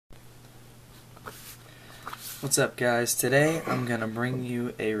What's up, guys? Today I'm gonna bring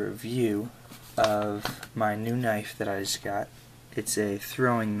you a review of my new knife that I just got. It's a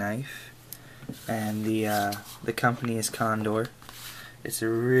throwing knife, and the company is Condor. It's a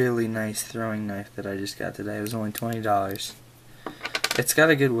really nice throwing knife that I just got today. It was only $20. It's got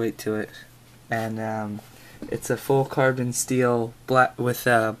a good weight to it, and it's a full carbon steel black with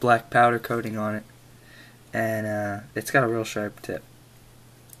black powder coating on it, and it's got a real sharp tip.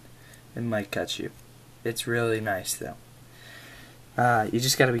 It might cut you. It's really nice though. You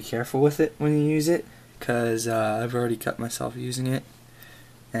just gotta be careful with it when you use it, because I've already cut myself using it,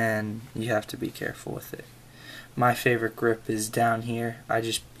 and you have to be careful with it. My favorite grip is down here. I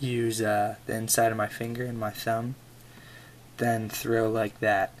just use the inside of my finger and my thumb, then throw like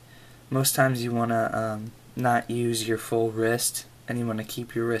that. Most times you want to not use your full wrist, and you want to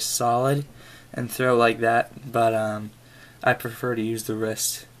keep your wrist solid and throw like that, but I prefer to use the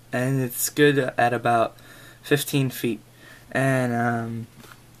wrist. And it's good at about 15 feet. And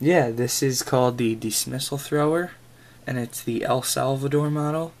yeah, this is called the dismissal thrower, and it's the El Salvador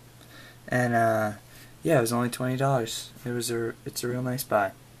model. And yeah, it was only $20. It's a real nice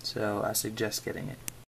buy, so I suggest getting it.